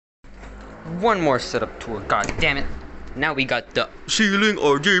one more setup tour. God damn it. Now we got the ceiling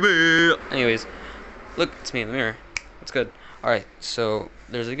RGB. Anyways, look, it's me in the mirror. It's good. Alright, so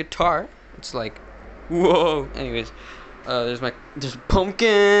there's a guitar. It's like, whoa. Anyways, there's a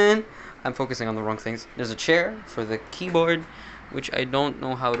pumpkin. I'm focusing on the wrong things. There's a chair for the keyboard, which I don't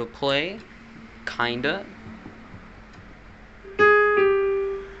know how to play. Kinda.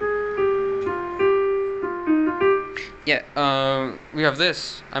 Yeah, we have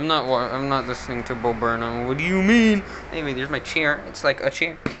this. I'm not listening to Bo Burnham. What do you mean? Anyway, there's my chair. It's like a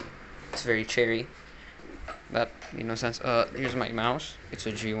chair. It's very cherry. That made no sense. Here's my mouse. It's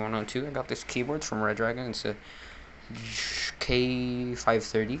a G102. I got this keyboard from Red Dragon. It's a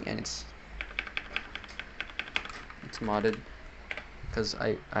K530, and it's modded because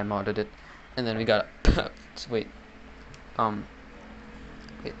I modded it. And then we got wait,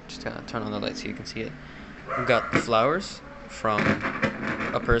 just gotta turn on the light so you can see it. We got the flowers from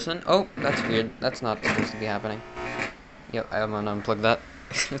a person. Oh, that's weird. That's not supposed to be happening. Yep, I'm gonna unplug that.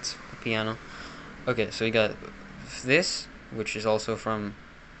 It's a piano. Okay, so we got this, which is also from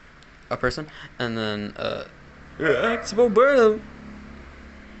a person, and then it's Bo Burnham.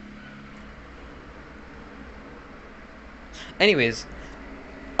 Anyways,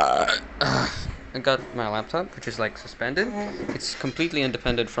 I got my laptop, which is like suspended. It's completely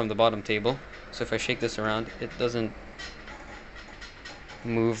independent from the bottom table, so if I shake this around, it doesn't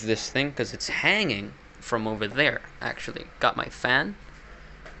move this thing because it's hanging from over there. Actually, got my fan,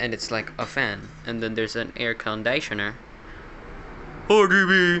 and it's like a fan, and then there's an air conditioner.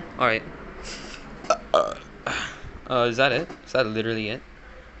 RGB. All right. Is that it? Is that literally it?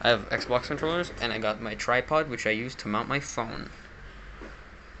 I have Xbox controllers, and I got my tripod, which I use to mount my phone.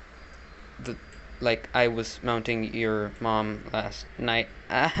 Like I was mounting your mom last night.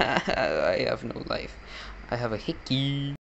 I have no life. I have a hickey.